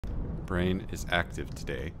brain is active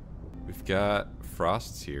today. We've got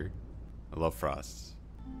frosts here. I love frosts.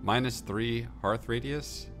 -3 hearth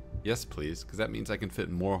radius? Yes, please, because that means I can fit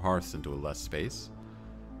more hearths into a less space.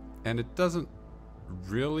 And it doesn't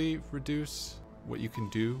really reduce what you can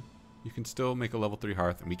do. You can still make a level 3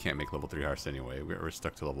 hearth, and we can't make level 3 hearths anyway. We're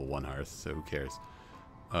stuck to level 1 hearth, so who cares?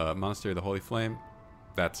 Monastery of the Holy Flame?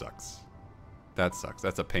 That sucks. That sucks.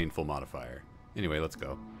 That's a painful modifier. Anyway, let's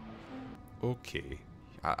go. Okay.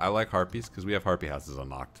 I like harpies because we have harpy houses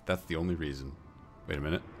unlocked. That's the only reason. Wait a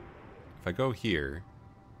minute. If I go here,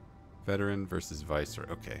 veteran versus viceroy.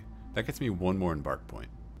 Okay. That gets me 1 more embark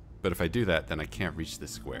point. But if I do that, then I can't reach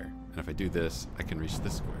this square. And if I do this, I can reach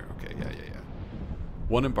this square. Okay, yeah.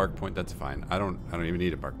 1 embark point, that's fine. I don't even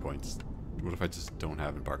need embark points. What if I just don't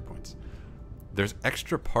have embark points? There's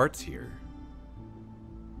extra parts here.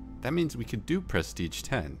 That means we could do prestige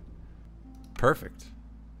 10. Perfect.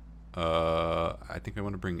 I think I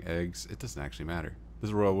want to bring eggs. It doesn't actually matter. This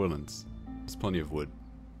is Royal Woodlands. There's plenty of wood.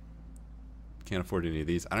 Can't afford any of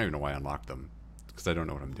these. I don't even know why I unlocked them. Because I don't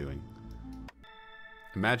know what I'm doing.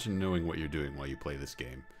 Imagine knowing what you're doing while you play this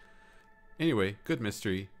game. Anyway, good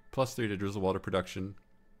mystery. +3 to drizzle water production.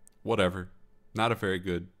 Whatever. Not a very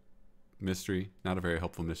good mystery. Not a very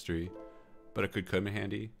helpful mystery. But it could come in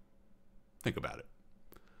handy. Think about it.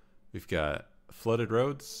 We've got flooded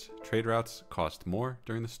roads. Trade routes cost more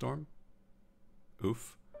during the storm.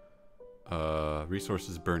 Oof.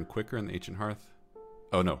 Resources burn quicker in the ancient hearth.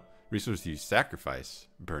 Oh no. Resources you sacrifice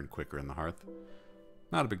burn quicker in the hearth.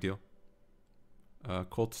 Not a big deal.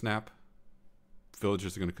 Cold snap.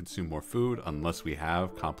 Villagers are going to consume more food unless we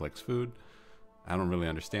have complex food. I don't really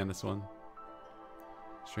understand this one.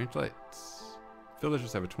 Strange lights.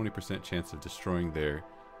 Villagers have a 20% chance of destroying their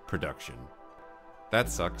production. That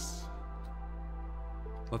sucks.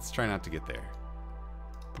 Let's try not to get there.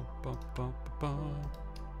 Let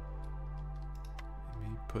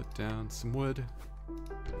me put down some wood.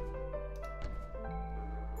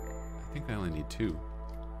 I think I only need 2.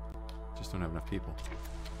 Just don't have enough people.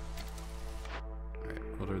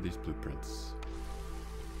 Alright, what are these blueprints?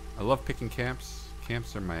 I love picking camps.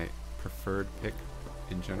 Camps are my preferred pick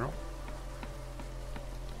in general.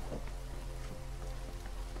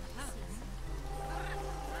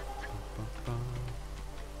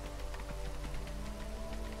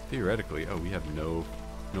 Theoretically, oh, we have no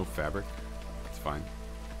fabric. It's fine.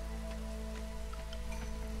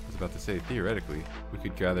 I was about to say, theoretically, we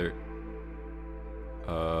could gather.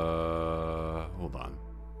 Hold on.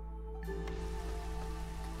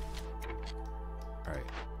 All right.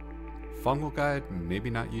 Fungal guide, maybe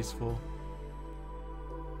not useful.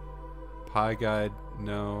 Pie guide,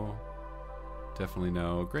 no. Definitely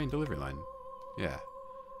no. Grain delivery line, yeah.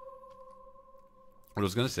 What I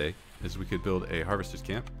was gonna say is we could build a harvester's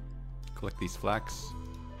camp. Collect these flax.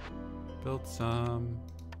 Build some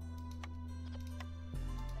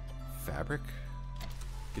fabric.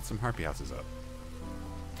 Get some harpy houses up.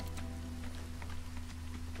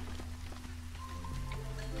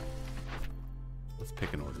 Let's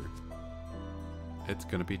pick an order. It's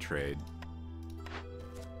gonna be trade.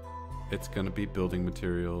 It's gonna be building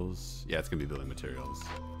materials. Yeah, it's gonna be building materials.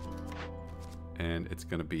 And it's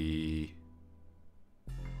gonna be...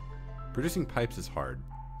 Producing pipes is hard.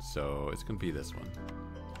 So it's going to be this one.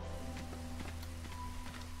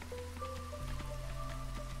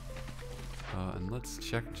 And let's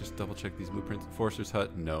check, just double check these blueprints. Forester's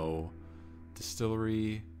hut, no.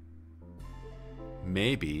 Distillery,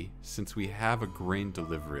 maybe. Since we have a grain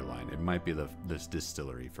delivery line, it might be this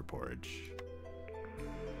distillery for porridge.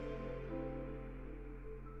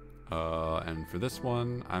 And for this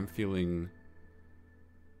one, I'm feeling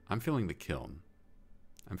the kiln.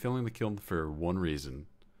 I'm feeling the kiln for one reason.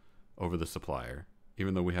 Over the supplier,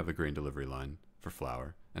 even though we have the grain delivery line for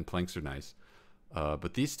flour, and planks are nice.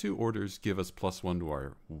 But these 2 orders give us +1 to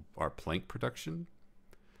our plank production.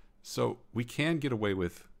 So we can get away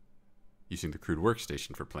with using the crude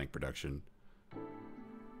workstation for plank production.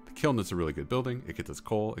 The kiln is a really good building. It gets us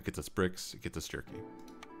coal, it gets us bricks, it gets us jerky.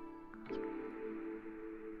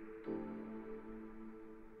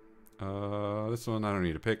 This one I don't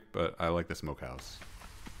need to pick, but I like the smokehouse.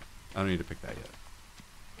 I don't need to pick that yet.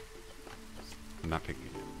 I'm not picking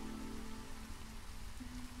it yet.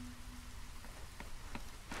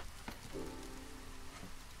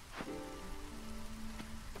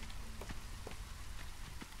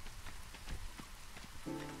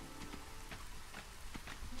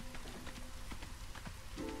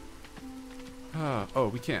 Oh,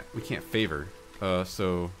 we can't favor.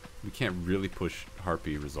 So we can't really push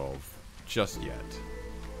Harpy Resolve just yet.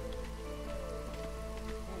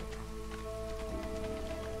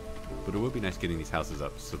 But it would be nice getting these houses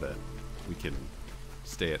up so that we can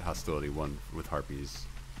stay at hostility 1 with harpies.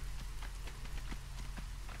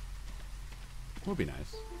 Would be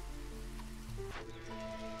nice.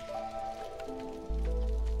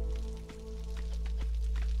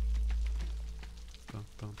 Bum,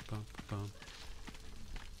 bum, bum, bum.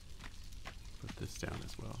 Put this down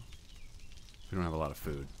as well. We don't have a lot of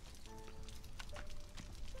food.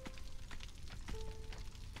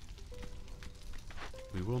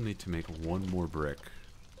 We will need to make 1 more brick.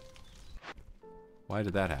 Why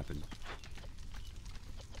did that happen?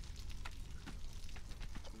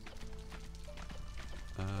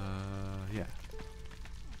 Yeah.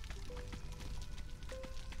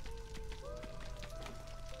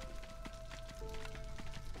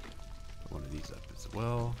 Put one of these up as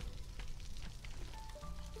well.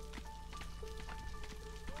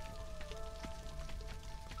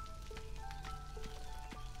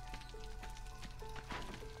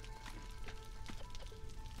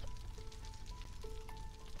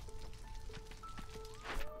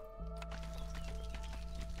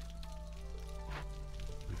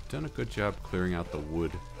 Done a good job clearing out the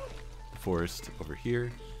wood forest over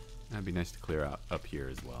here. That'd be nice to clear out up here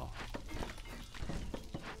as well.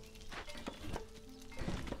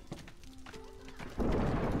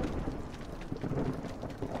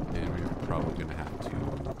 And we're probably gonna have to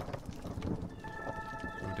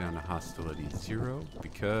go down to hostility 0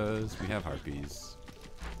 because we have harpies.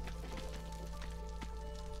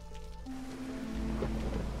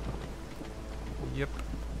 Yep.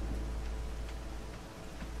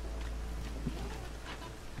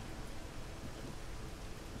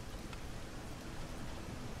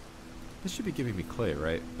 This should be giving me clay,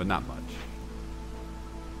 right? But not much.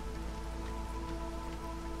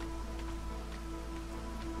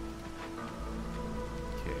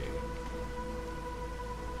 Okay.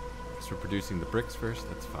 Guess we're producing the bricks first.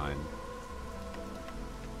 That's fine.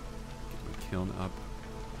 Get my kiln up.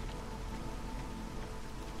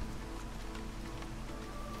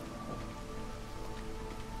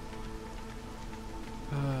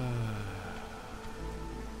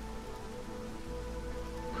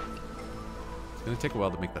 It's gonna take a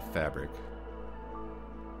while to make the fabric.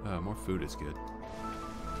 More food is good.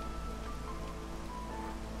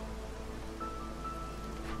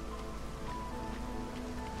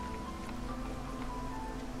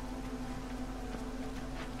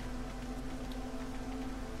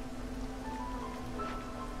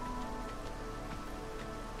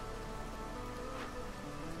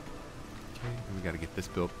 Okay, and we gotta get this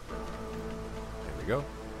built. There we go.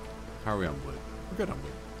 How are we on wood? We're good on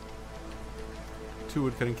wood. 2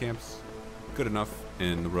 woodcutting camps, good enough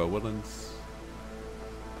in the Royal Woodlands.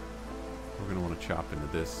 We're gonna want to chop into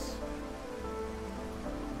this.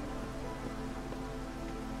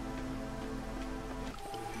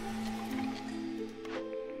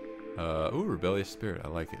 Ooh, Rebellious Spirit, I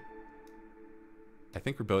like it. I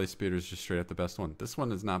think Rebellious Spirit is just straight up the best one. This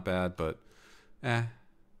one is not bad, but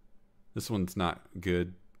this one's not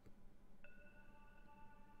good.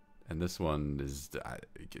 And this one is,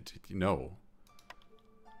 no.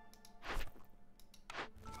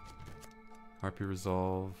 Harpy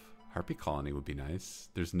Resolve. Harpy Colony would be nice.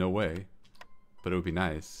 There's no way, but it would be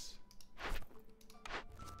nice.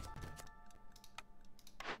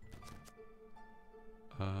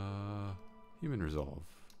 Human Resolve.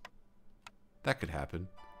 That could happen.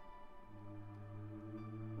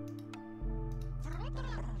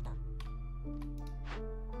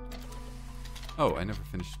 Oh, I never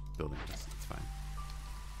finished building this. It's fine.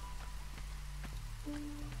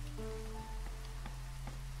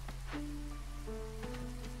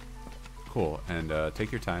 Cool, and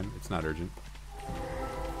take your time. It's not urgent.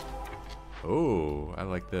 Oh, I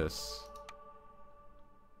like this.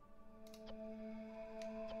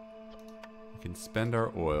 We can spend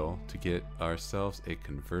our oil to get ourselves a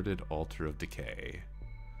converted altar of decay.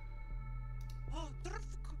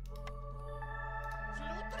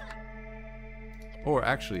 Or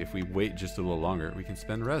actually, if we wait just a little longer, we can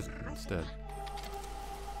spend resin instead.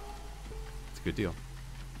 It's a good deal.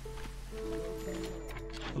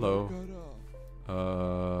 Hello.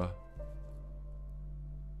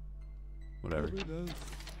 Whatever.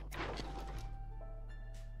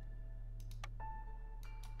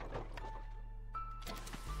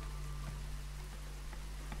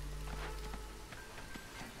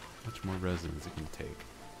 Much more resin as it can take.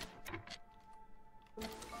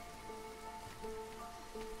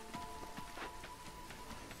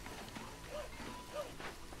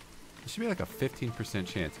 There should be like a 15%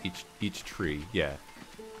 chance each tree. Yeah.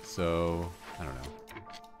 So, I don't know.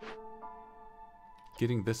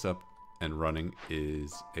 Getting this up and running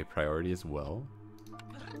is a priority as well.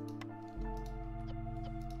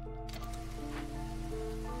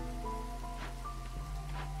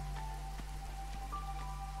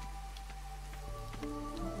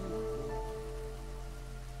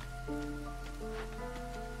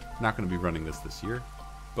 Not going to be running this year,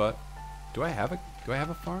 but do I have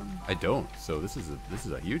a farm? I don't. So this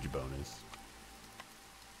is a huge bonus.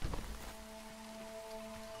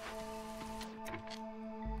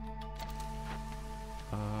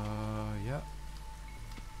 Yeah.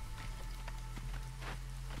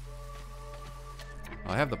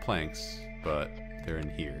 I have the planks, but they're in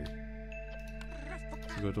here.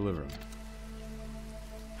 So go deliver them.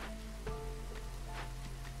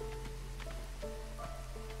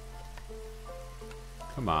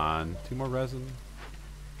 Come on, 2 more resin.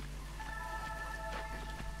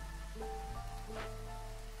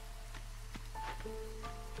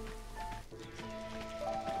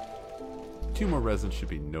 Two more resin should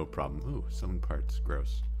be no problem. Ooh, selling parts,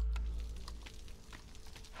 gross.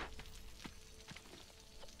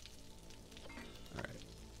 All right.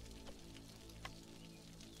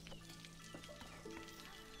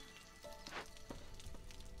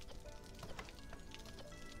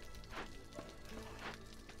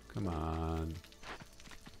 Come on.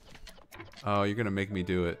 Oh, you're gonna make me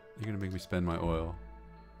do it. You're gonna make me spend my oil.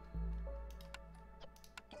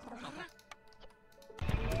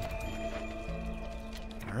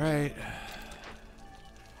 All right.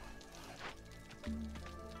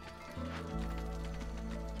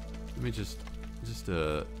 Let me just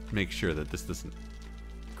make sure that this doesn't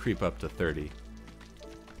creep up to 30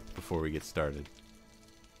 before we get started.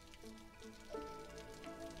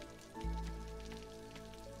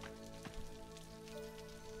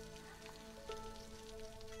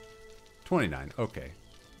 $29, okay.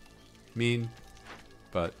 Mean,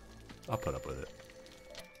 but I'll put up with it.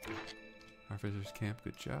 Harvester's camp,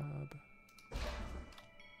 good job.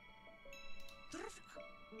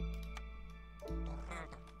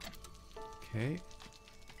 Okay.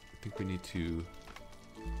 I think we need to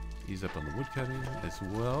ease up on the wood cutting as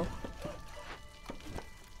well.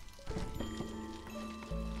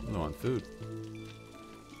 Low on food.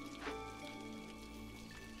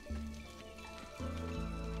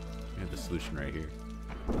 We have the solution right here.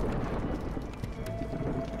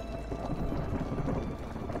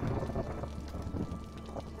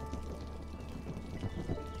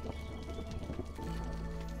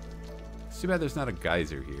 It's too bad there's not a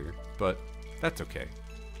geyser here, but that's okay.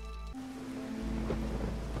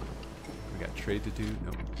 We got trade to do.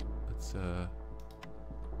 Nope.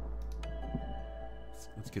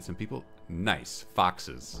 Let's get some people. Nice.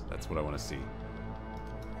 Foxes. That's what I want to see.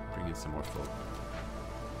 Bring in some more folk.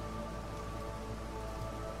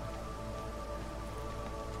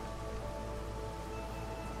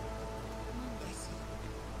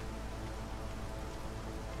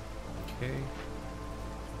 Okay.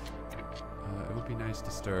 It would be nice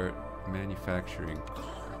to start manufacturing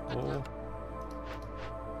coal.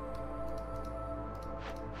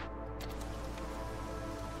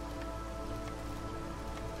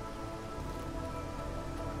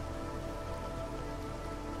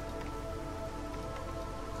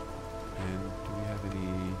 And do we have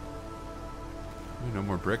any... No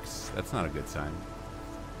more bricks? That's not a good sign.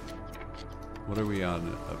 What are we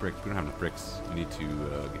on? A brick? We don't have enough bricks. We need to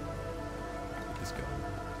get this going.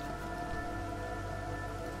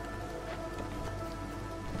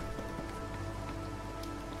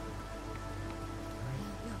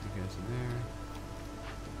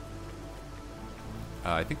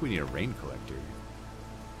 I think we need a rain collector.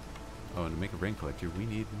 Oh, and to make a rain collector, we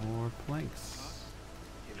need more planks.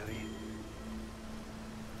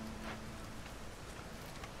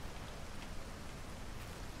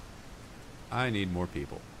 I need more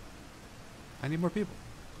people. I need more people.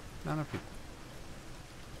 Not enough people.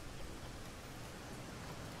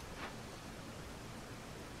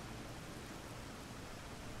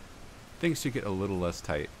 Things should get a little less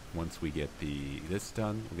tight once we get this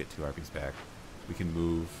done. We'll get 2 RPs back. We can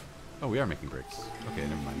move. Oh, we are making bricks. Okay,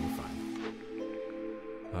 never mind. We're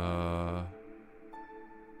fine.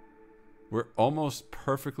 We're almost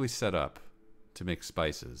perfectly set up to make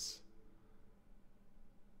spices.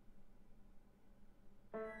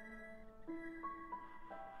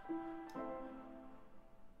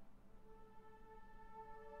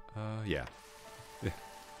 Yeah. I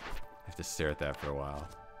have to stare at that for a while.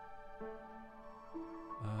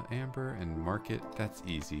 Amber and market, that's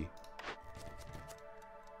easy.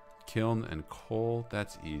 Kiln and coal,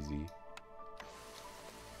 that's easy.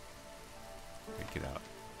 Okay, get out.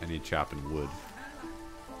 I need chopping wood.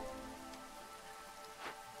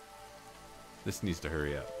 This needs to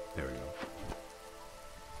hurry up. There we go.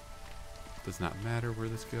 Does not matter where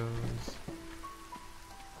this goes.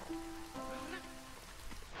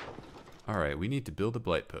 Alright, we need to build a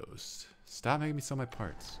blight post. Stop making me sell my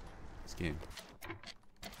parts. This game.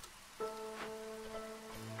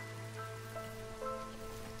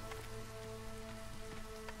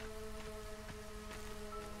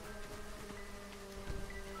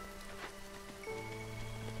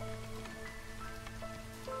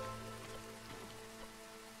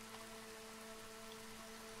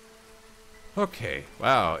 Okay.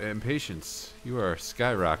 Wow, impatience. You are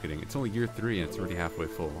skyrocketing. It's only year 3 and it's already halfway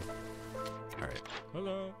full. Alright.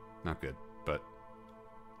 Hello. Not good, but...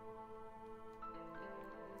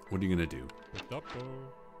 What are you gonna do?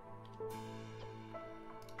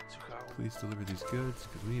 Please deliver these goods,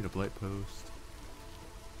 because we need a blight post.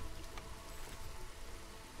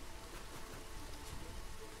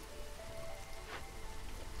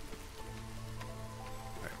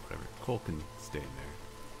 Alright, whatever. Cole can stay in there.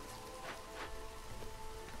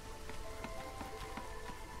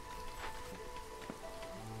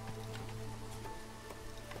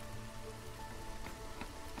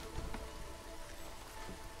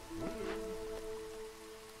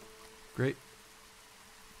 Great.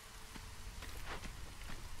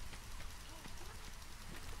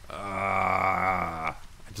 I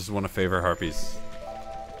just want to favor harpies.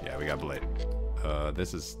 Yeah, we got blight.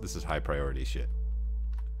 This is high priority shit.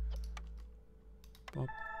 Bop,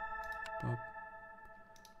 bop.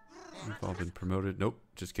 We've all been promoted. Nope,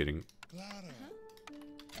 just kidding.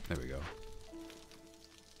 There we go.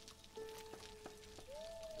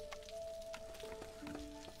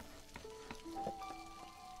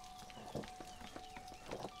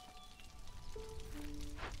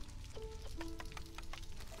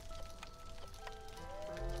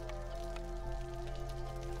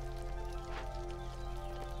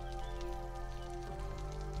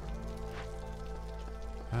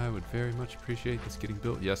 I would very much appreciate this getting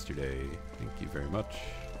built yesterday. Thank you very much.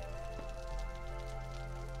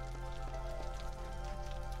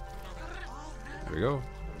 There we go.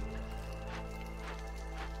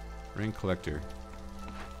 Ring collector.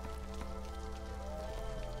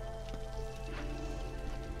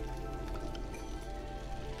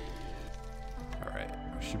 Alright,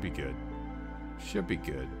 should be good. Should be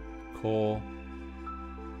good. Coal.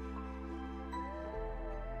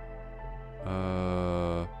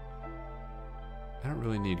 I don't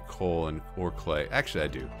really need coal or clay. Actually, I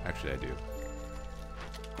do. Actually, I do.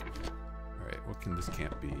 Alright, what can this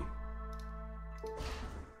camp be?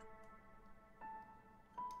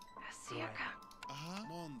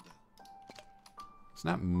 There's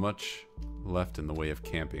not much left in the way of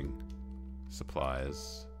camping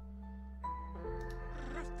supplies.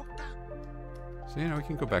 So, you know, we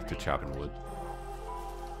can go back to chopping wood.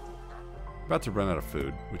 About to run out of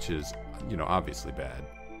food, which is, you know, obviously bad.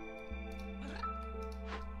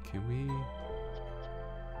 Can we...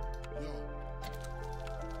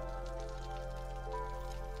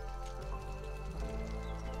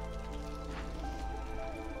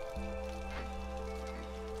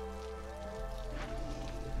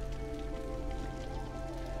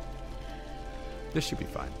 This should be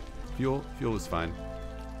fine. Fuel is fine.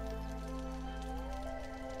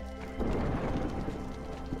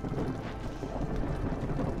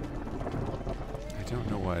 I don't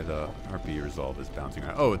know why the RP resolve is bouncing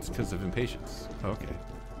around. Oh, it's because of impatience. Okay.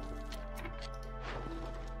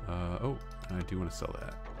 Oh, I do want to sell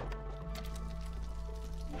that.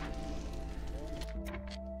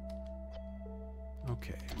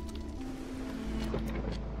 Okay.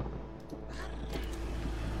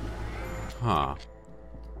 Huh.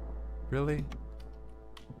 Really?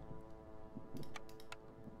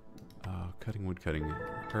 Cutting wood cutting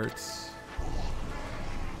hurts.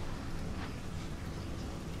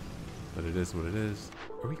 But it is what it is.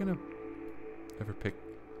 Are we gonna ever pick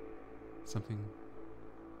something?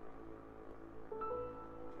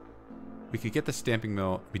 We could get the stamping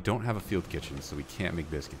mill. We don't have a field kitchen, so we can't make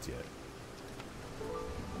biscuits yet.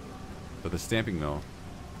 But the stamping mill,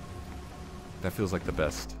 that feels like the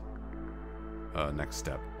best next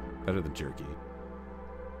step. Better than jerky.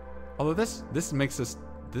 Although this makes us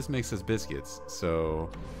biscuits. So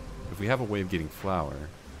if we have a way of getting flour,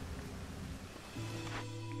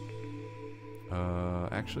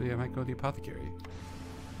 actually I might go to the apothecary.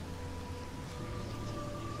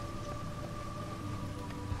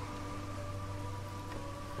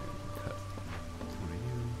 Cut one of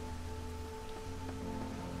you.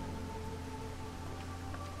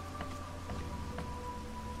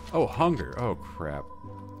 Oh, hunger. Oh crap.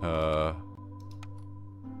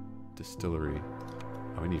 Distillery.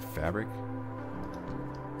 Oh, we need fabric?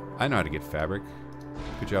 I know how to get fabric.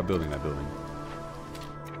 Good job building that building.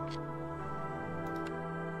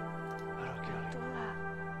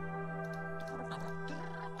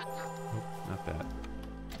 Oh, not that.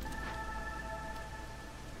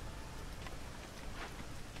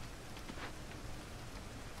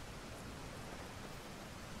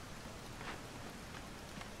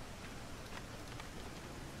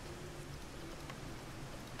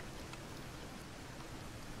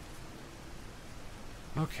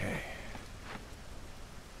 Okay.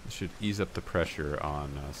 This should ease up the pressure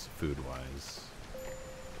on us food-wise.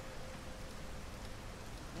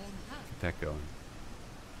 Get that going.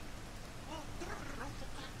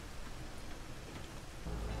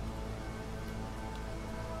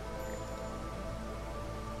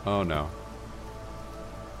 Oh no.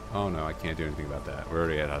 Oh no, I can't do anything about that. We're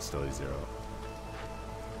already at hostility 0.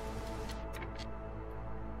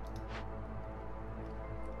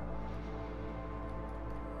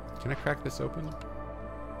 Can I crack this open?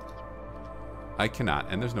 I cannot,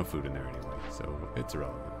 and there's no food in there anyway, so it's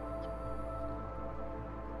irrelevant.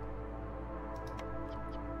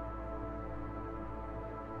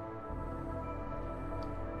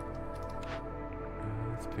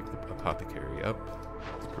 Let's pick the apothecary up.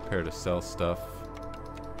 Let's prepare to sell stuff.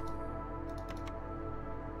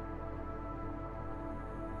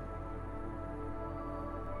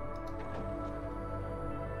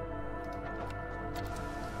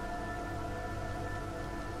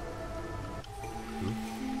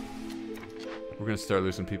 We're gonna start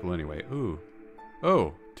losing people anyway. Ooh.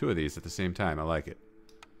 Oh, 2 of these at the same time. I like it.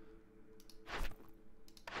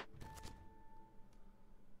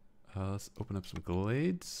 Let's open up some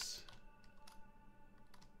glades.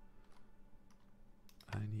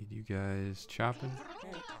 I need you guys chopping.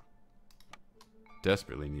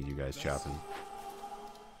 Desperately need you guys chopping.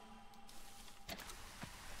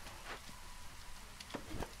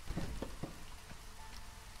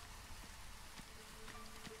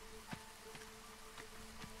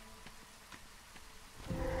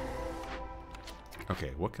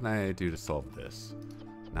 Okay, what can I do to solve this?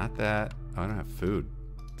 Not that. Oh, I don't have food,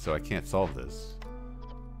 so I can't solve this.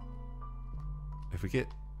 If we get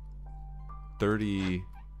 30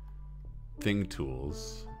 thing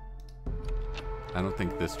tools, I don't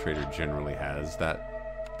think this trader generally has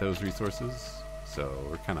those resources, so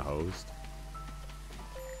we're kind of hosed.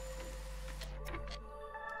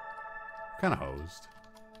 Kind of hosed.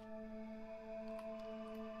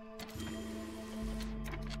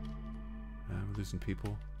 We're losing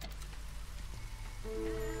people.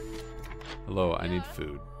 Hello, I need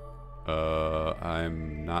food.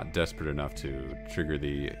 I'm not desperate enough to trigger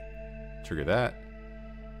that.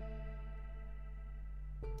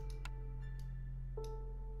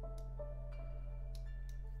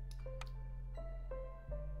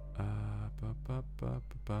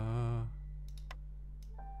 I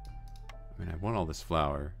mean, I want all this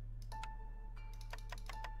flour.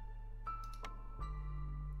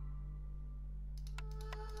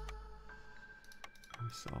 We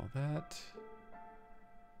sell that.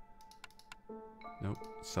 Nope,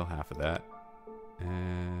 sell half of that.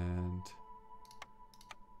 And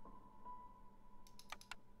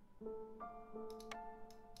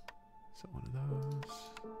sell one of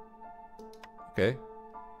those. Okay.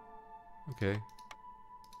 Okay.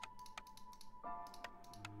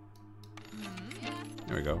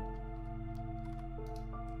 There we go.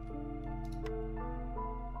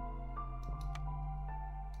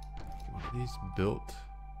 Get one of these built.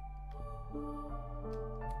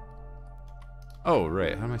 Oh,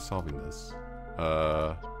 right. How am I solving this?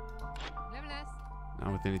 Not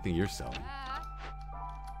with anything you're selling.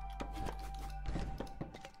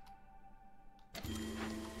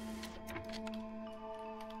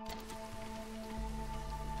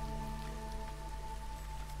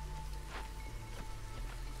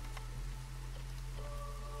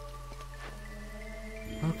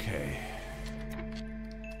 Okay.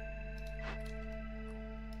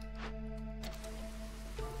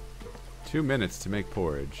 Two minutes to make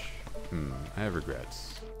porridge. I have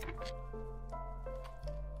regrets.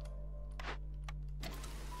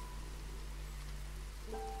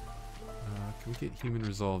 Can we get human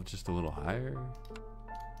resolve just a little higher?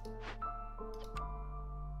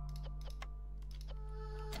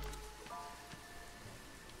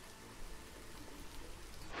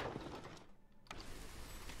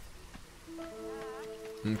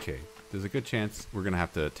 Okay, there's a good chance we're gonna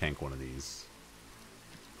have to tank one of these.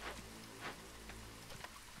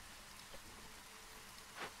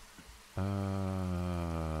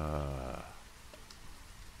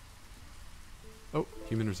 Oh,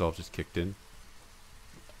 human resolve just kicked in.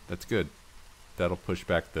 That's good. That'll push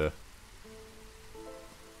back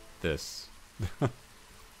this.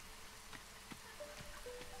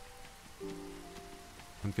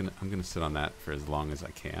 I'm gonna sit on that for as long as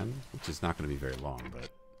I can, which is not gonna be very long, but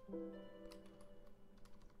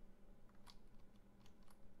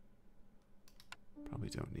probably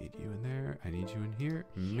don't need you in there. I need you in here,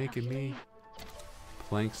 making me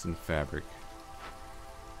planks and fabric.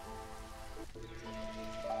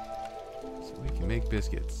 So we can make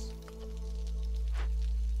biscuits.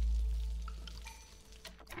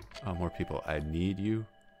 Oh, more people. I need you.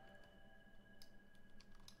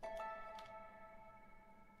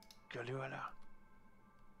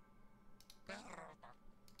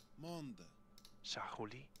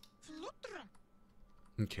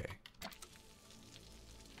 Okay.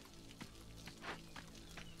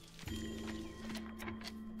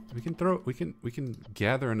 We can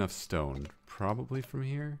gather enough stone probably from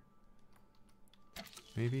here.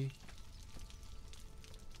 Maybe.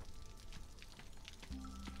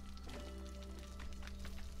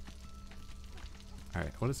 All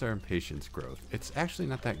right, what is our impatience growth? It's actually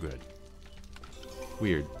not that good.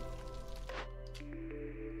 Weird.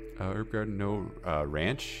 Herb garden, no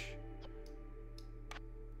ranch.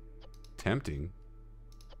 Tempting.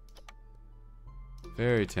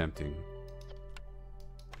 Very tempting.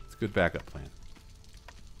 It's a good backup plan.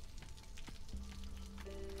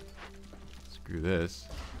 Screw this.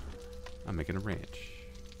 I'm making a ranch.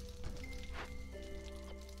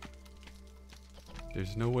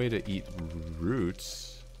 There's no way to eat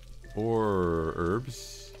roots or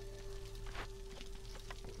herbs.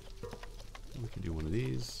 We can do one of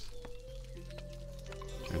these.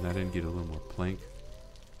 Turn that in, get a little more plank.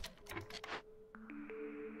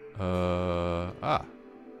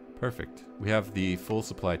 Perfect. We have the full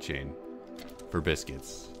supply chain for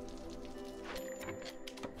biscuits.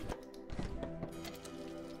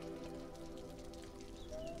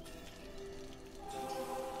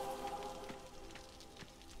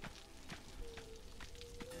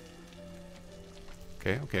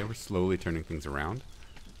 Okay, we're slowly turning things around.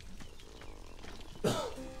 If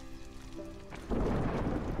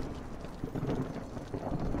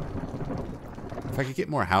I could get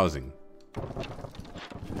more housing.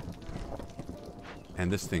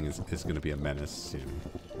 And this thing is going to be a menace soon.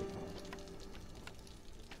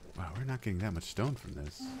 Wow, we're not getting that much stone from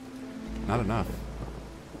this. Not enough.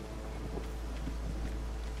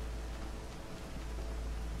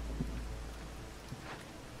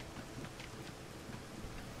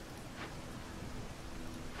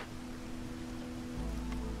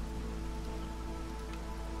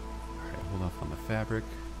 Alright, hold off on the fabric.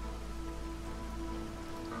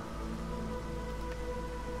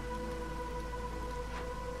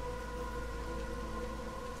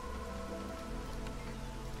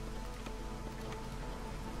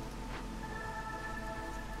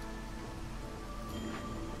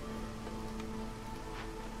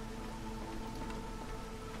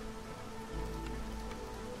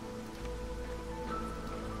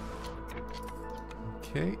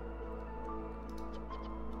 Okay.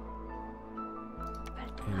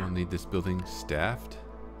 And I'll need this building staffed.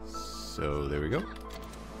 So there we go.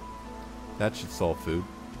 That should solve food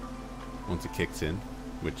once it kicks in,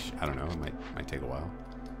 which I don't know, it might take a while.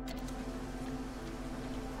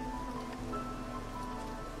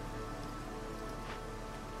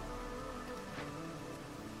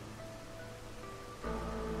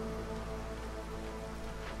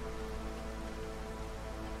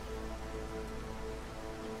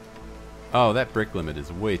 Oh, that brick limit is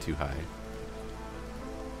way too high.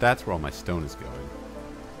 That's where all my stone is going.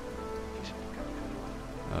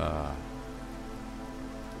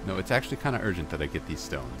 No, it's actually kind of urgent that I get these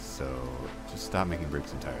stones, so just stop making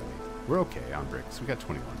bricks entirely. We're okay on bricks. We got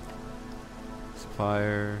 21.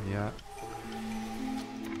 Supplier, yeah.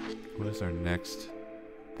 What is our next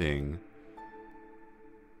thing?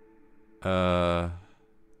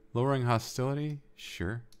 Lowering hostility?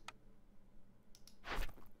 Sure.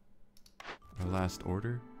 Our last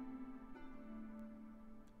order.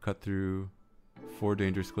 Cut through 4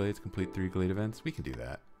 dangerous glades, complete 3 glade events. We can do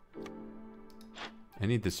that. I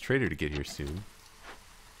need this trader to get here soon.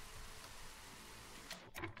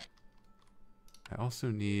 I also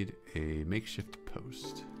need a makeshift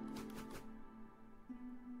post.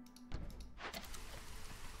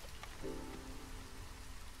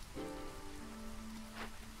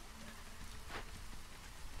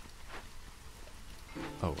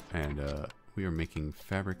 Oh, and we are making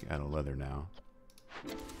fabric out of leather now.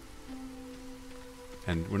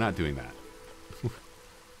 And we're not doing that.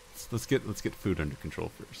 let's get food under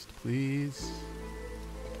control first, please.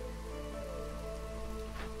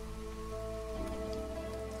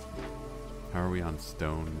 How are we on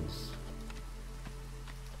stones?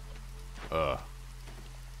 All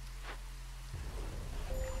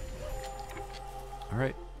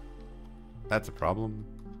right. That's a problem.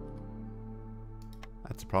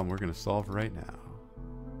 That's a problem we're going to solve right now.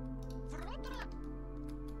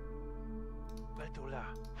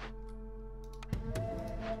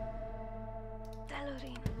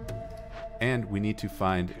 And we need to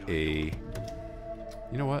find a...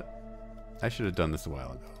 You know what? I should have done this a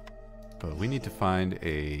while ago. But we need to find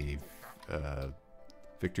a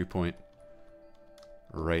victory point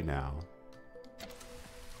right now.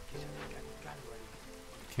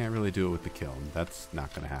 Can't really do it with the kiln. That's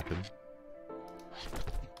not going to happen.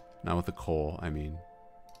 Not with the coal, I mean.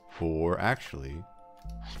 Or actually...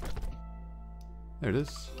 There it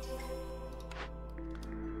is.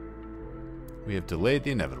 We have delayed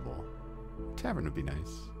the inevitable. Tavern would be nice.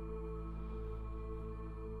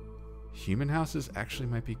 Human houses actually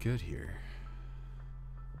might be good here.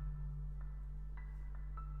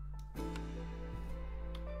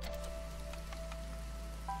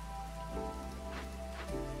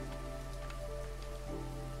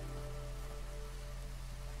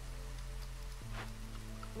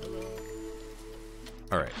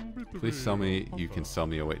 Alright. Please tell me you can sell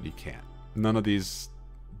me away. You can't. None of these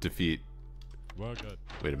defeat...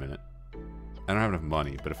 Wait a minute. I don't have enough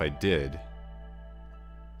money, but if I did...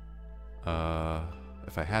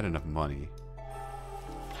 if I had enough money...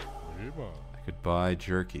 I could buy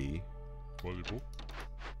jerky.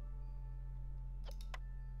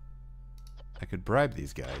 I could bribe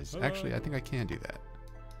these guys. Actually, I think I can do that.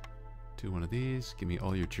 Do one of these. Give me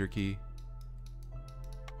all your jerky.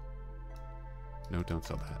 No, don't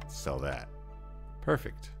sell that. Sell that.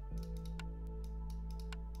 Perfect.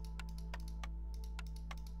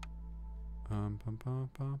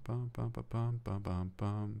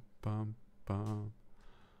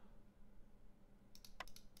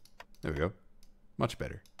 There we go. Much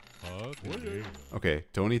better. Okay,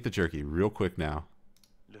 don't eat the jerky. Real quick now.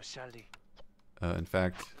 In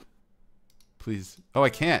fact, please. Oh, I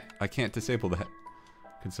can't. I can't disable that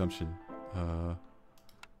consumption.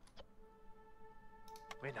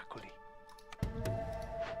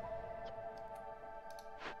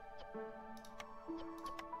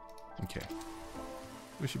 Okay.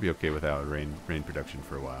 We should be okay without rain production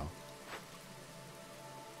for a while.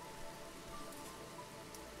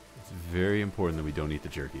 It's very important that we don't eat the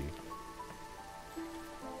jerky.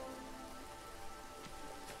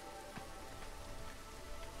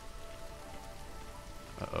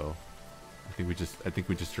 Uh-oh. I think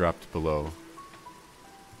we just dropped below.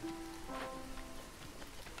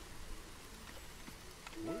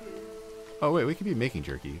 Oh wait, we could be making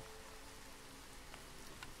jerky.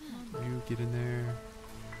 You get in there.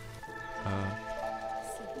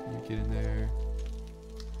 You get in there.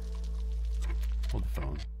 Hold the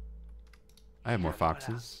phone. I have more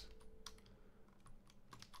foxes.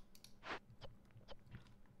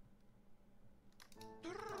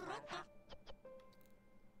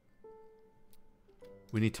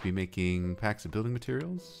 We need to be making packs of building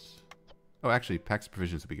materials. Oh, actually, packs of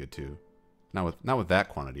provisions would be good too. Not with that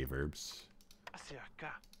quantity of herbs.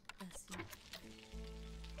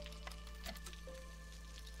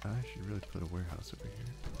 I should really put a warehouse over here.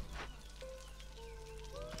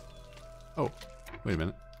 Oh, wait a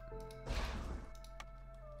minute.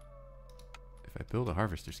 If I build a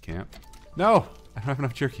harvester's camp... No! I don't have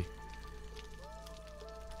enough jerky.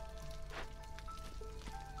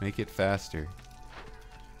 Make it faster.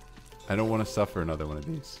 I don't want to suffer another one of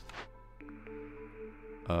these.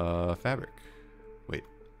 Fabric. Wait.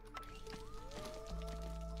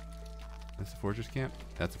 That's a forger's camp?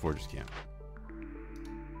 That's a forger's camp.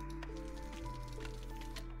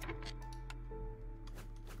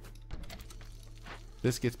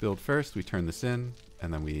 This gets built first, we turn this in,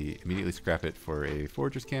 and then we immediately scrap it for a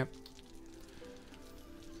forger's camp.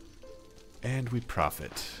 And we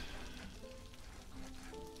profit.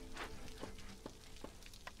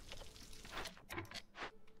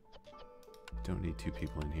 Don't need two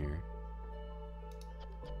people in here.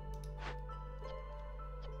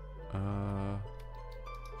 There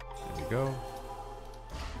we go.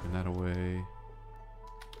 Turn that away.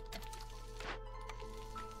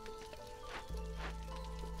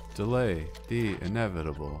 Delay the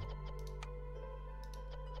inevitable.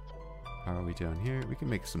 How are we down here? We can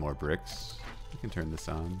make some more bricks. We can turn this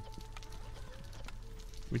on.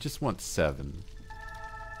 We just want 7.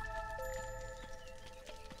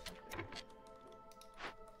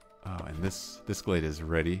 Oh, and this glade is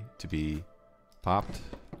ready to be popped.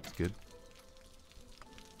 That's good.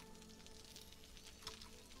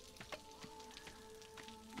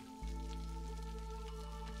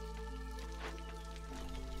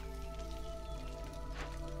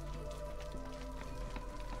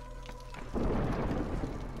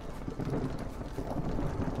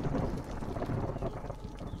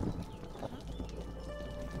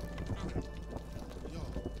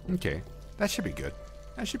 Okay, that should be good.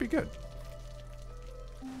 That should be good.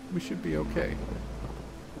 We should be okay.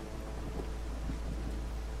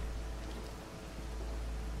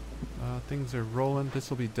 Things are rolling. This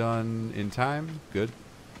will be done in time. Good.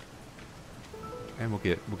 And we'll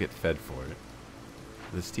get fed for it.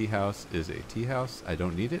 This tea house is a tea house. I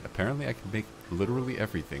don't need it. Apparently I can make literally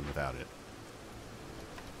everything without it.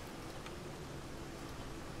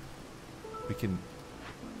 We can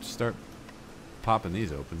start popping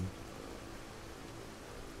these open.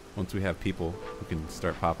 Once we have people who can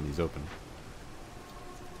start popping these open.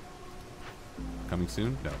 Coming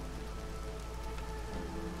soon? No.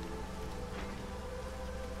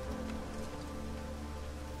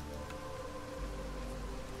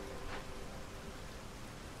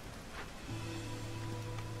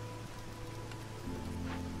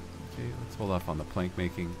 Okay, let's hold off on the plank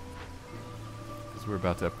making. Because we're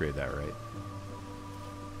about to upgrade that, right?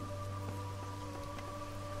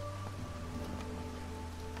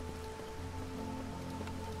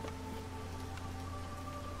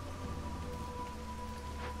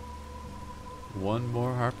 One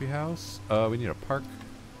more harpy house. We need a park.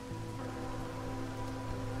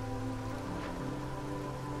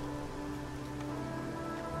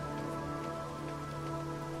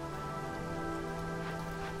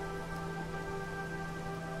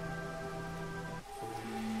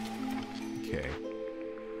 Okay.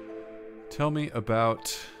 Tell me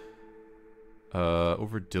about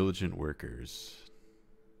over diligent workers.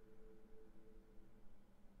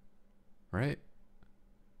 Right?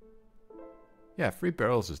 Yeah, free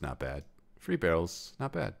barrels is not bad. Free barrels,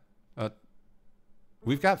 not bad.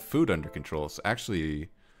 We've got food under control. So actually,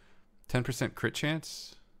 10% crit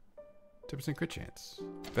chance. 10% crit chance.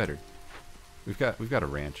 Better. We've got a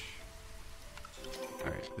ranch.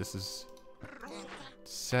 All right, this is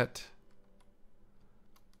set.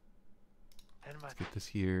 Let's get this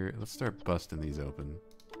here. Let's start busting these open.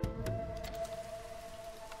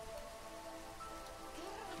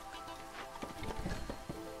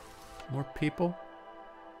 More people?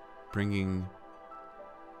 Bringing,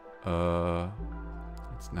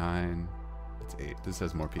 it's 9, it's 8. This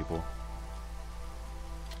has more people.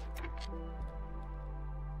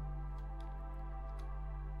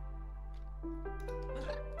 I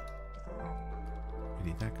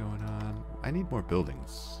need that going on. I need more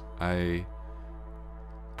buildings. I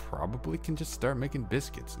probably can just start making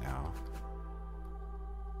biscuits now.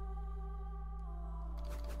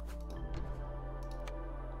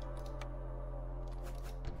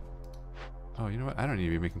 Oh, you know what? I don't need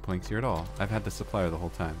to be making planks here at all. I've had the supplier the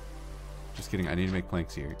whole time. Just kidding. I need to make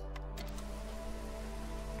planks here.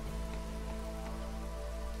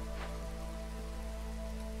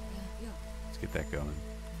 Let's get that going.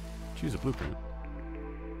 Choose a blueprint.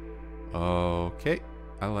 Okay.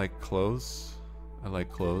 I like clothes. I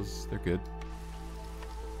like clothes. They're good.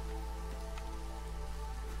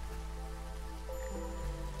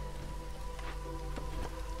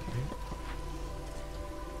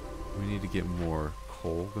 We need to get more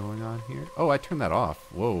coal going on here. Oh, I turned that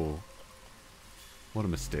off. Whoa. What a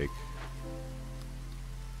mistake.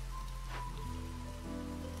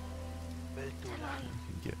 We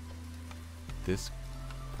can get this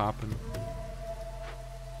popping.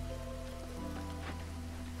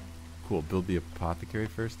 Cool. Build the apothecary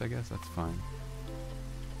first, I guess. That's fine.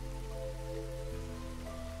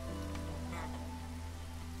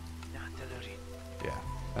 Yeah,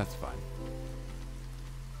 that's fine.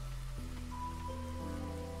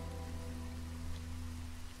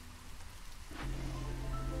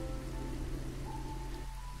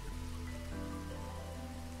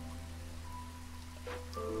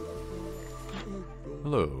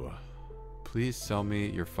 Hello. Please sell me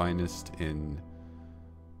your finest in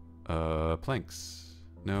planks.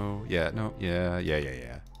 No, yeah, no,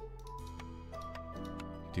 yeah.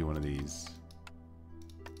 Do one of these.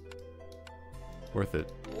 Worth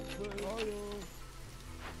it.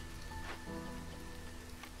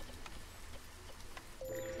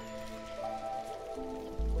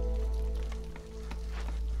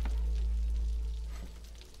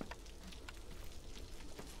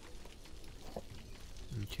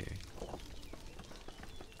 Okay.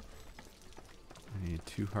 I need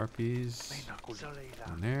 2 harpies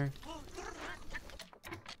on there.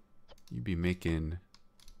 You be making...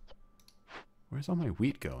 Where's all my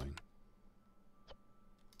wheat going?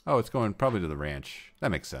 Oh, it's going probably to the ranch.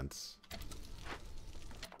 That makes sense.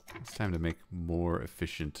 It's time to make more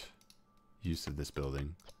efficient use of this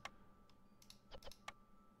building.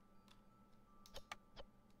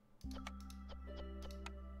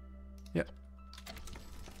 Yep.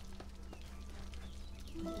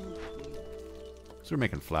 So we're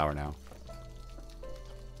making flour now.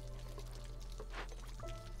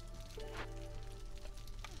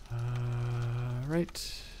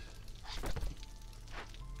 Right.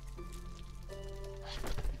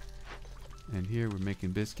 And here we're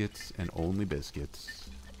making biscuits and only biscuits.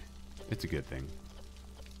 It's a good thing.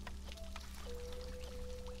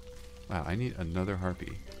 Wow, I need another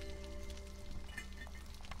harpy.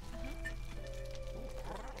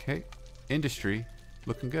 Okay. Industry.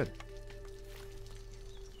 Looking good.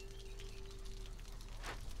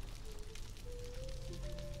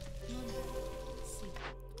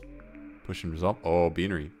 Push and resolve. Oh,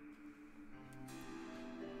 beanery.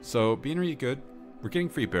 So, beanery, good. We're getting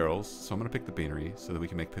free barrels, so I'm going to pick the beanery so that we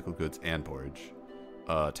can make pickled goods and porridge.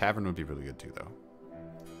 Tavern would be really good too, though.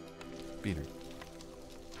 Beanery.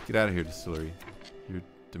 Get out of here, distillery. You're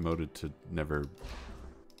demoted to never...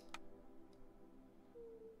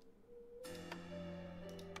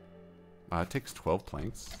 it takes 12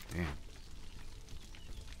 planks. Damn.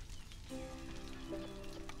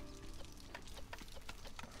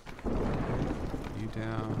 You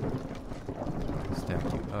down. Stack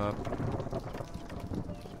you up.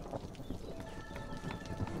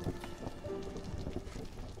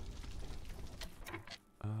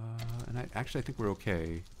 And I think we're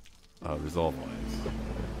okay, resolve-wise.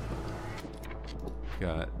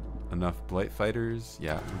 Got enough blight fighters.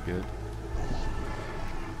 Yeah, we're good.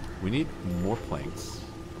 We need more planks.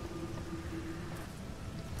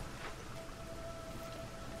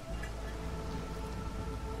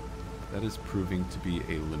 That is proving to be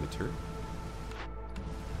a limiter.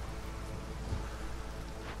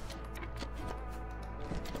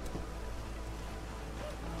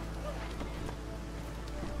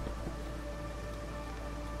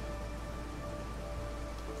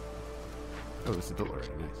 Oh, this is built already.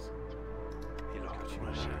 Nice.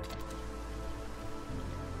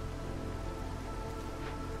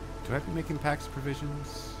 Do I have to be making packs of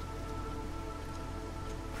provisions?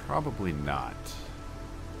 Probably not.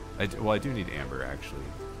 Well, I do need amber, actually.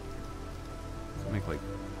 Let's make, like,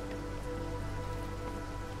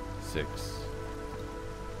 6.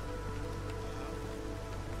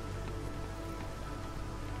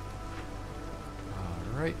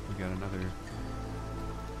 Alright, we got another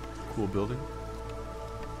cool building.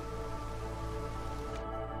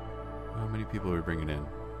 How many people are we bringing in?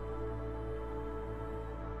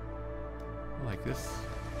 Like this.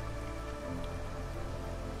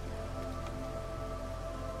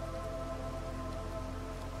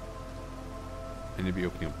 I need to be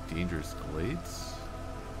opening up dangerous glades.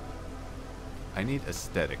 I need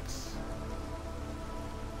aesthetics.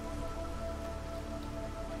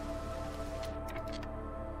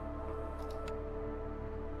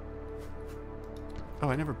 Oh,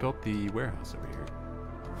 I never built the warehouse over here.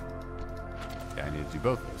 Yeah, I need to do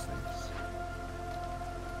both those things.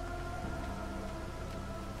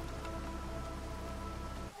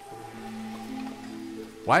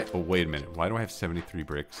 Why? Oh, wait a minute. Why do I have 73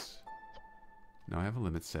 bricks? No, I have a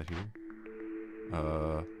limit set here.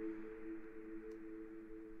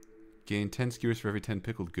 Gain 10 skewers for every 10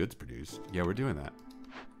 pickled goods produced. Yeah, we're doing that.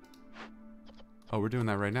 Oh, we're doing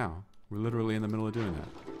that right now. We're literally in the middle of doing that.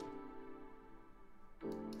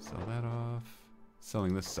 Sell that off.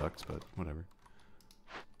 Selling this sucks, but whatever.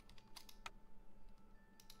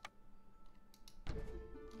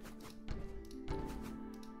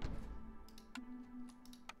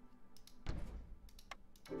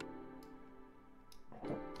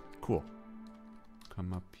 Cool.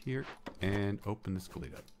 Come up here and open this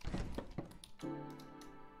glade up.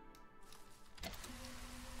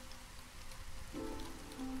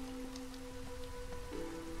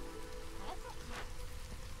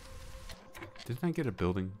 Didn't I get a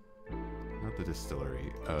building? Not the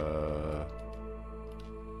distillery.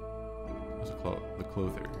 What's it called? The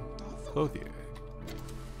clothier. Clothier.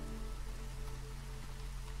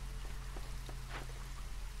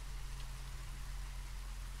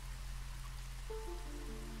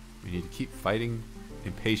 We need to keep fighting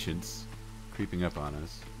impatience creeping up on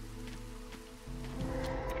us.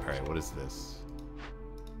 Alright, what is this?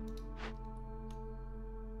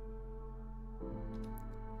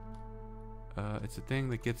 It's a thing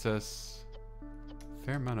that gets us a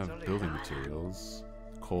fair amount of building materials,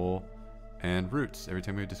 coal, and roots every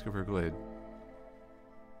time we discover a glade.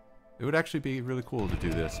 It would actually be really cool to do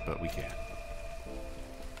this, but we can't.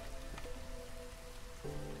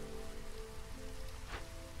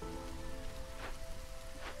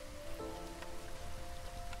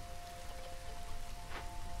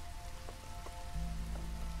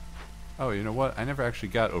 Oh, you know what? I never actually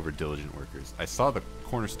got over diligent workers. I saw the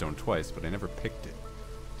cornerstone twice, but I never picked it.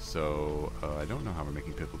 So, I don't know how we're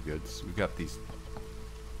making pickled goods. We've got this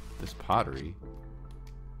pottery.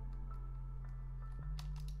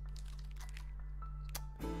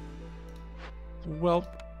 Well,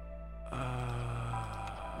 I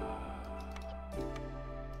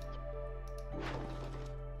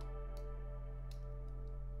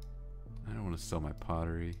don't want to sell my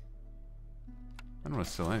pottery. I don't want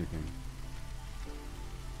to sell anything.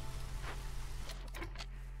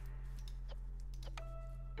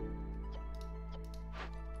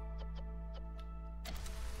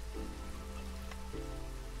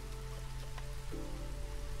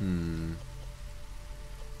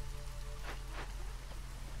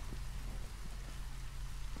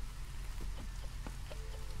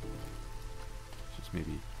 Just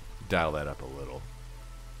maybe dial that up a little.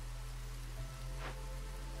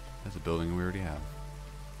 That's a building we already have.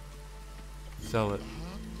 Sell it.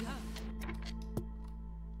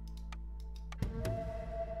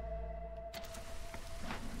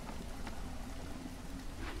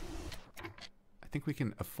 I think we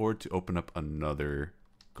can afford to open up another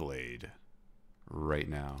glade right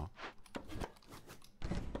now.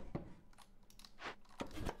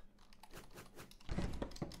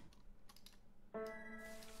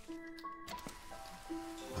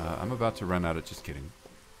 I'm about to run out of, just kidding.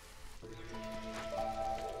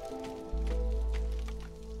 I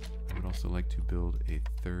would also like to build a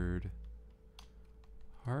third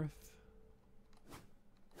hearth.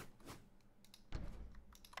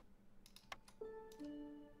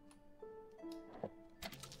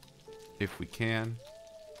 If we can.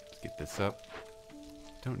 Let's get this up.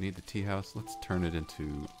 Don't need the tea house. Let's turn it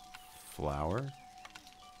into flour.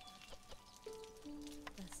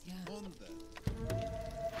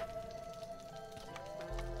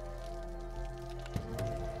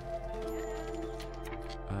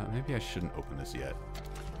 Maybe I shouldn't open this yet.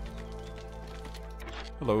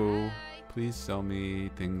 Hello. Please sell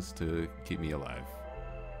me things to keep me alive.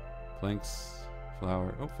 Planks,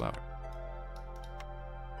 flour. Oh, flour.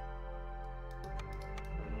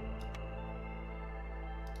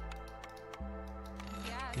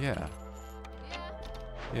 Yeah.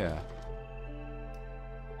 Yeah.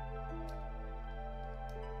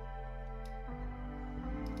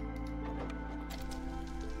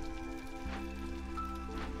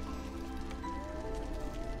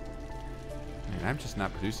 I'm just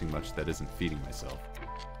not producing much that isn't feeding myself.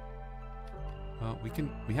 Well,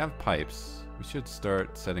 we have pipes. We should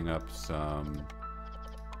start setting up some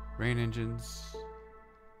rain engines.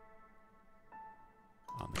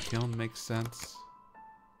 On the kiln makes sense.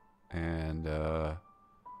 And let's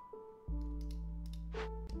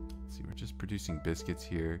see, we're just producing biscuits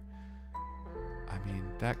here. I mean,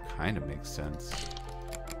 that kind of makes sense.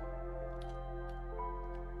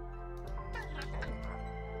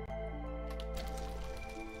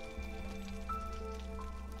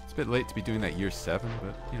 It's a bit late to be doing that year 7,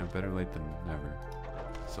 but, you know, better late than never.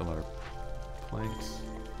 Sell our planks.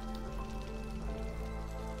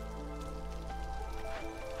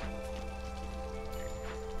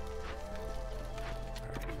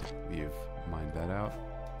 Alright, we've mined that out.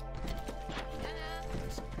 Put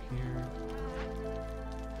this up here.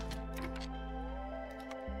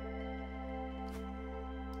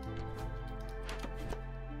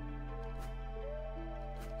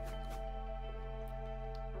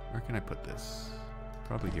 Where can I put this?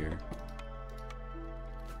 Probably here.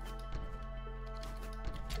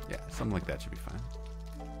 Yeah, something like that should be fine.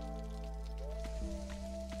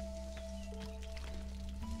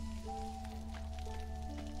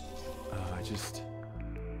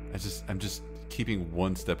 I'm just keeping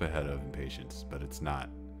one step ahead of impatience, but it's not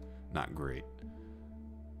great.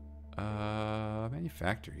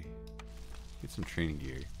 Manufactory. Get some training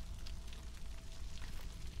gear.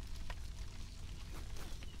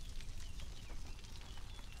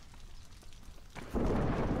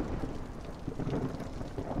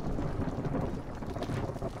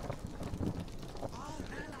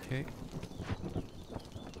 Okay.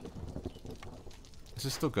 Is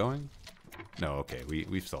this still going? No, okay,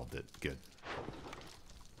 we've solved it. Good.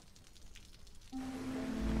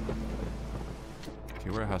 Okay,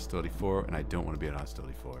 we're at hostility 4, and I don't want to be at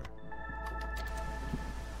hostility 4.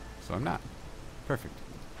 So I'm not. Perfect.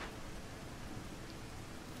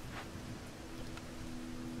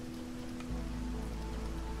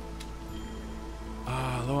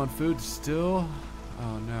 Low on food still?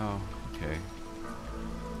 Oh no. Okay.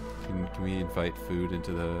 Can we invite food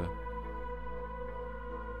into the...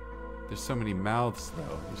 There's so many mouths,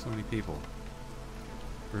 though. There's so many people.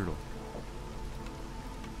 Brutal.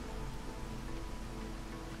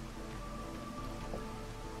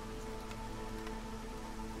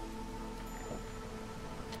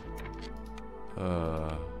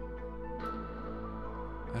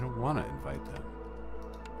 I don't want to invite them.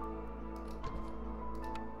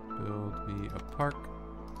 Build me a park.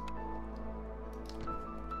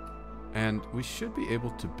 And we should be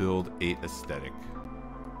able to build 8 aesthetic.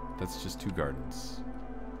 That's just 2 gardens.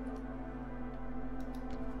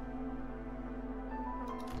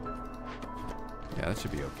 Yeah, that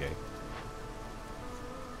should be okay.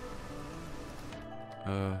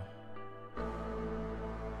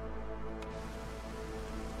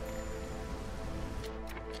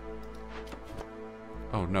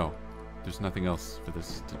 Oh no, there's nothing else for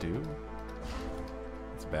this to do?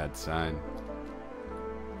 It's a bad sign.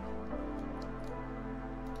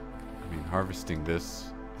 I mean, harvesting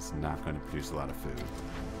this is not going to produce a lot of food.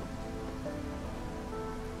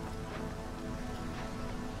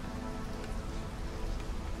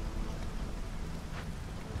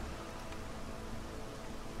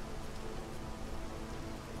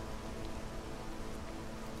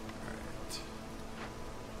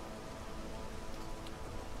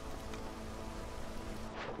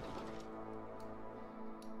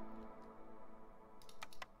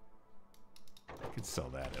 Could sell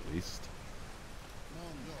that at least.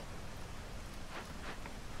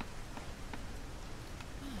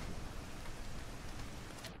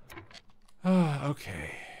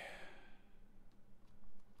 Okay.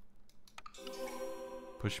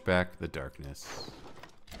 Push back the darkness.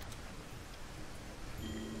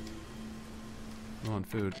 Come on,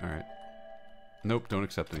 food. Alright. Nope, don't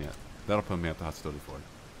accept them yet. That'll put me at the hostility fort.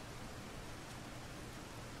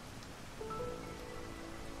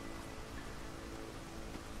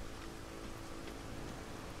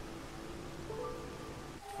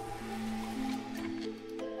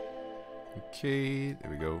 Okay,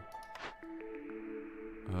 there we go.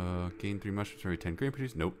 Gain 3 mushrooms for every 10 grain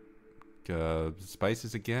produced. Nope.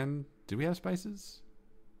 Spices again. Did we have spices?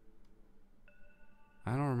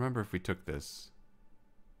 I don't remember if we took this.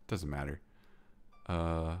 Doesn't matter.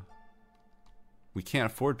 We can't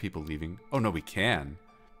afford people leaving. Oh no, we can.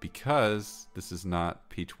 Because this is not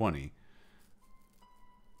P20.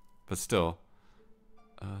 But still.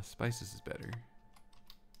 Spices is better.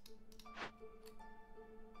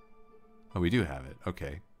 Oh, we do have it.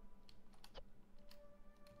 Okay.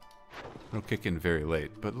 It'll kick in very late,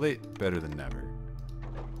 but late better than never.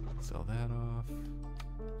 Sell that off.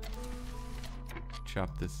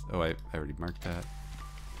 Chop this. Oh, I already marked that.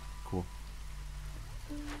 Cool.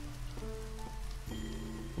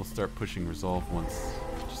 We'll start pushing resolve once.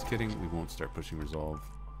 Just kidding. We won't start pushing resolve.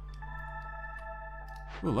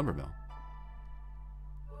 Ooh, lumber mill.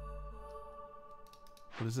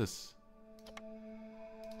 What is this?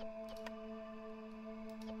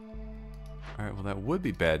 Alright, well that would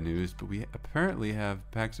be bad news, but we apparently have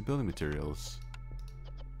packs of building materials.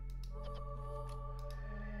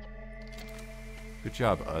 Good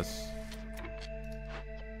job, us.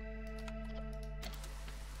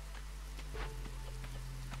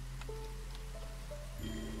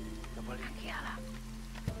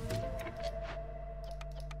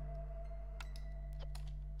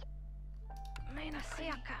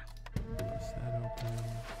 Is that open?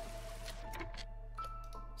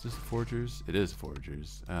 Is this foragers? It is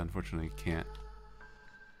foragers. Unfortunately, can't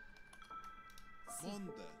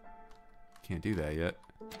do that yet.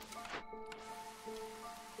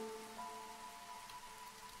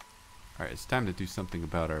 Alright, it's time to do something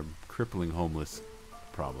about our crippling homeless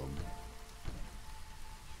problem.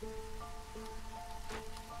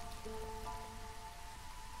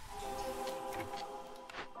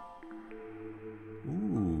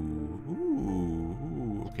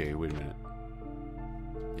 Ooh, okay, wait a minute.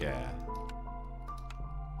 Yeah.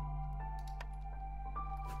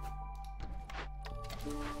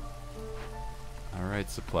 Alright,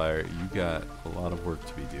 supplier, you got a lot of work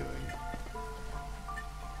to be doing.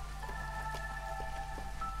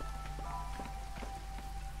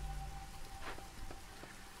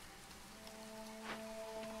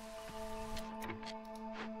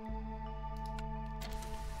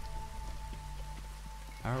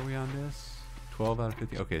 How are we on this? 12 out of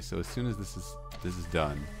 50. Okay, so as soon as this is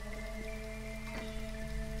done,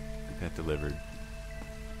 get that delivered,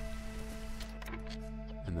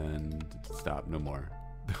 and then stop. No more.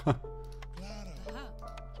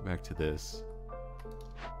 Back to this.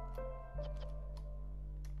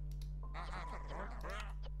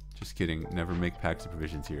 Just kidding. Never make packs of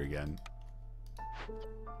provisions here again.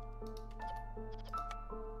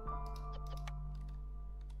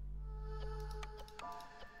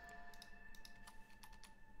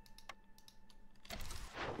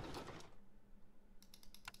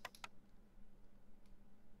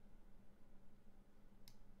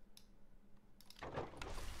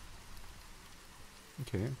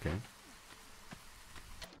 Okay, okay.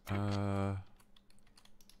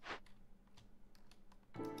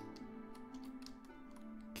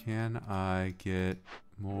 Can I get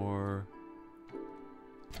more?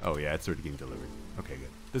 Oh yeah, it's already getting delivered. Okay, good.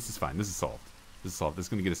 This is fine. This is solved. This is solved. This is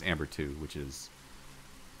going to get us Amber 2, which is,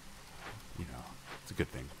 you know, it's a good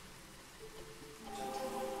thing.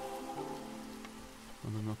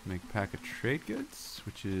 Lemon milk make pack of trade goods,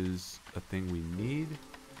 which is a thing we need.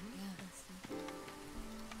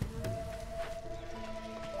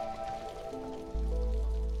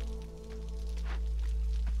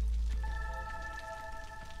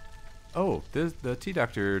 Oh, the tea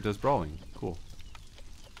doctor does brawling. Cool.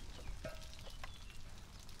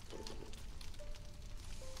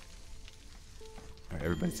 Alright,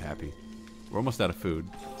 everybody's happy. We're almost out of food.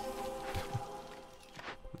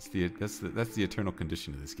 That's the eternal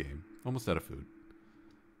condition of this game. Almost out of food.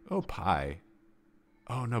 Oh, pie.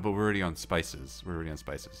 Oh no, but we're already on spices. We're already on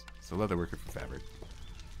spices. So leather worker for fabric.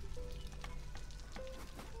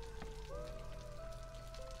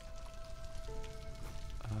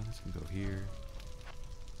 This can go here.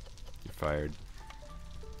 You're fired.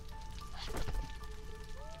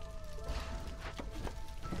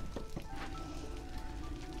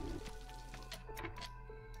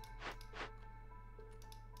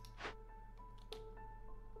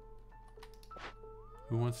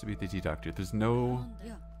 Who wants to be the tea doctor? There's no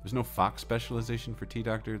fox specialization for tea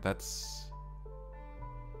doctor. That's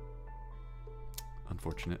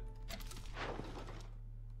unfortunate.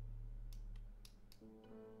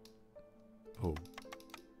 Oh.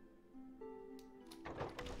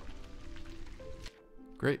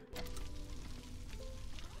 Great.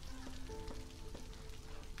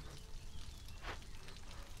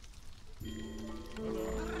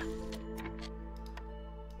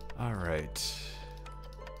 All right.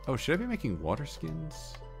 Oh, should I be making water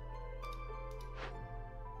skins?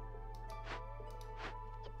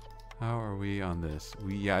 How are we on this?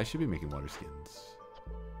 Yeah, I should be making water skins.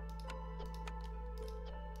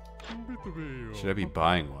 Should I be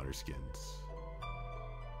buying water skins?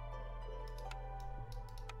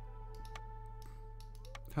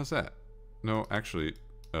 How's that? No, actually,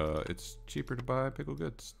 it's cheaper to buy pickled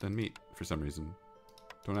goods than meat for some reason.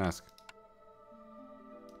 Don't ask.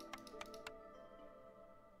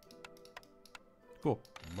 Cool.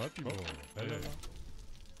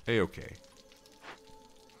 A-okay.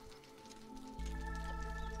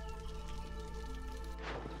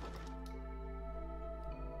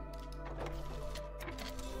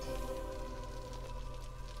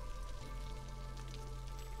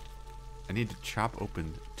 I need to chop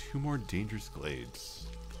open 2 more dangerous glades.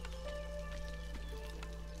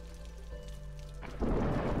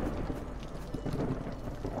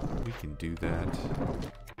 We can do that.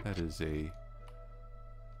 That is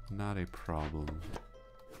not a problem.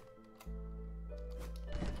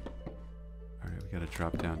 Alright, we gotta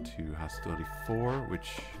drop down to hostility 4,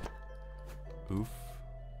 which, oof,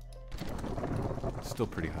 still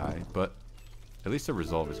pretty high, but at least the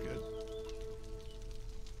resolve is good.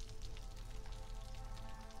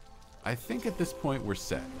 I think at this point we're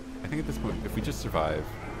set. I think at this point, if we just survive,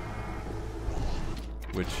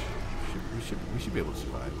 which we should be able to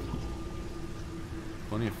survive.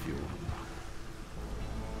 Plenty of fuel.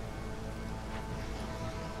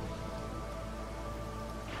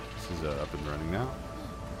 This is up and running now.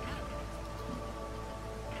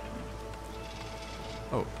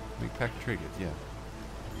 Oh, make pack trade goods, yeah.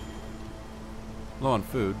 Low on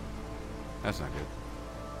food. That's not good.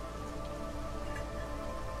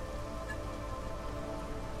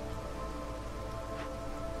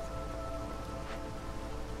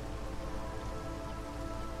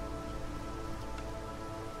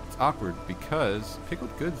 Awkward because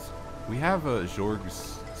pickled goods, we have a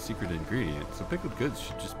Jorg's secret ingredient, so pickled goods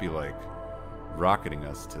should just be like rocketing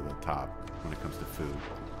us to the top when it comes to food.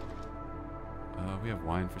 We have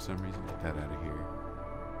wine for some reason. Get that out of here.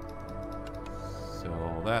 So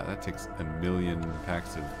all that takes 1,000,000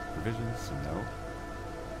 packs of provisions, so no.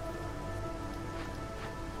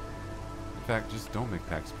 In fact, just don't make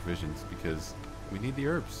packs of provisions because we need the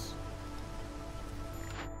herbs.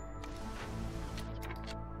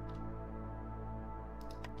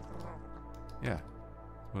 Yeah,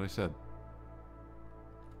 what I said.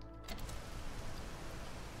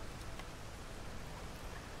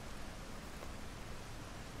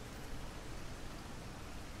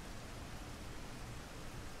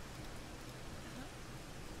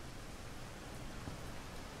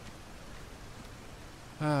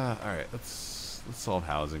 All right, let's solve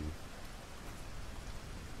housing.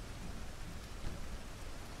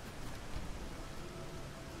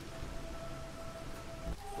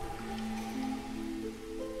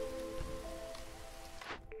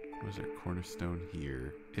 Where's our cornerstone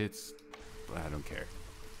here? It's... I don't care.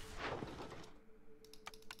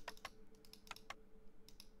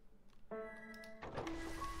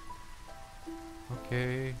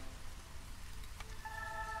 Okay.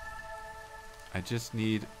 I just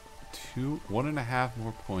need 1.5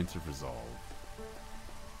 more points of resolve.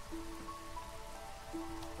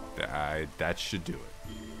 That should do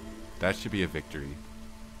it. That should be a victory.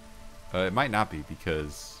 It might not be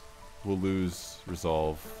because we'll lose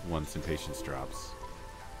resolve once impatience drops.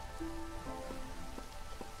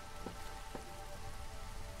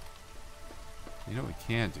 You know what we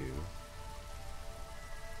can do?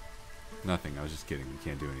 Nothing. I was just kidding. We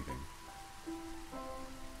can't do anything.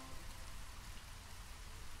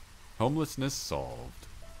 Homelessness solved.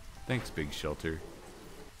 Thanks, big shelter.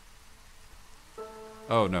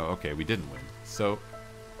 Oh, no. Okay, we didn't win. So,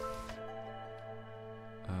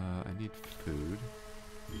 I need food.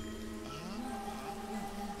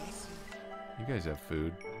 You guys have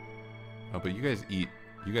food. Oh, but you guys eat.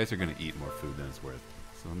 You guys are going to eat more food than it's worth.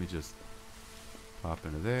 So let me just pop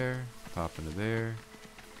into there. Pop into there.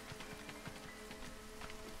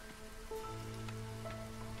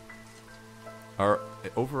 Our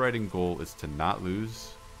overriding goal is to not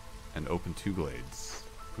lose and open 2 glades.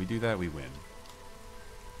 If we do that, we win.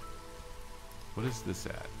 What is this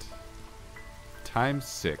at?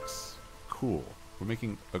 ×6. Cool. We're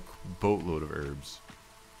making a boatload of herbs.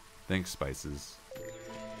 Thanks, spices. Alright,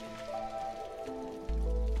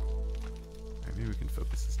 maybe we can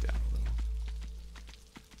focus this down a little.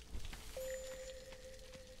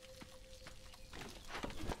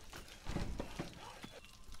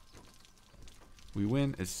 We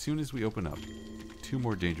win as soon as we open up 2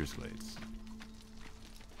 more dangerous glades.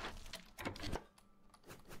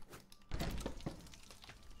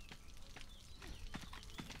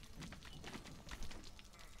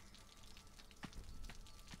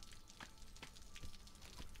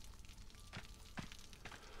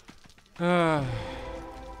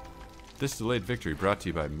 This delayed victory brought to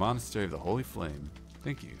you by Monastery of the Holy Flame.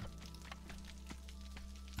 Thank you.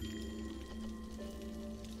 I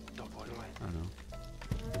don't know.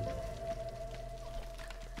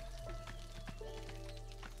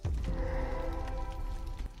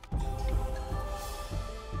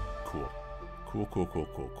 Cool. Cool, cool, cool,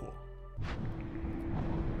 cool, cool. I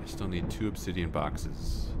still need 2 obsidian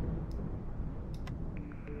boxes.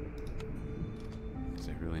 Because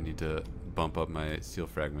I really need to bump up my steel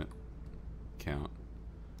fragment count.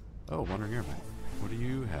 Oh, Wandering Airman. What do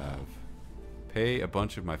you have? Pay a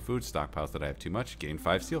bunch of my food stockpiles that I have too much. Gain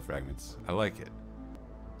 5 steel fragments. I like it.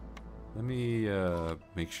 Let me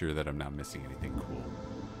make sure that I'm not missing anything cool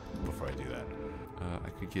before I do that.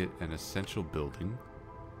 I could get an essential building.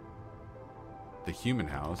 The human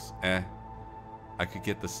house. I could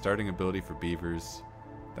get the starting ability for beavers.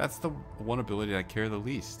 That's the one ability I care the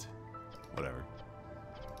least. Whatever.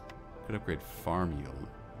 Could upgrade farm yield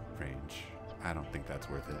range. I don't think that's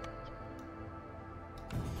worth it.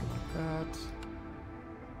 That.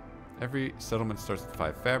 Every settlement starts with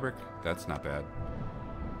 5 fabric. That's not bad.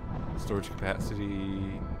 Storage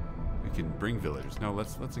capacity. We can bring villagers. No,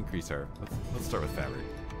 let's increase our. Let's start with fabric.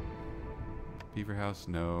 Beaver house,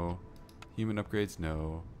 no. Human upgrades,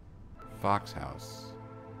 no. Fox house.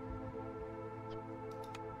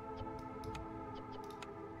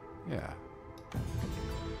 Yeah.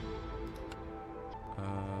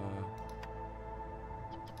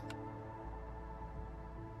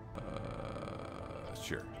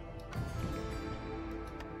 Sure.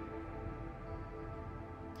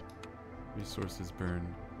 Resources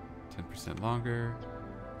burn 10% longer,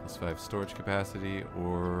 plus 5 storage capacity,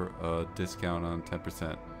 or a discount on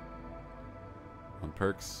 10% on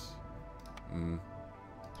perks. I don't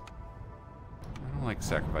like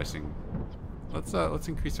sacrificing. Let's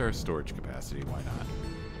increase our storage capacity. Why not?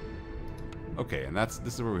 Okay, and this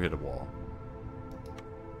is where we hit a wall.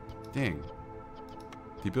 Dang.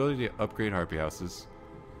 The ability to upgrade harpy houses.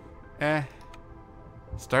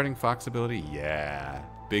 Starting fox ability, yeah,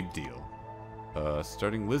 big deal.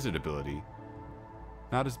 Starting lizard ability,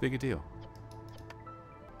 not as big a deal.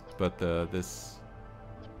 But this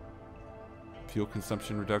fuel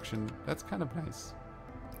consumption reduction, that's kind of nice.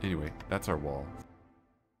 Anyway, that's our wall.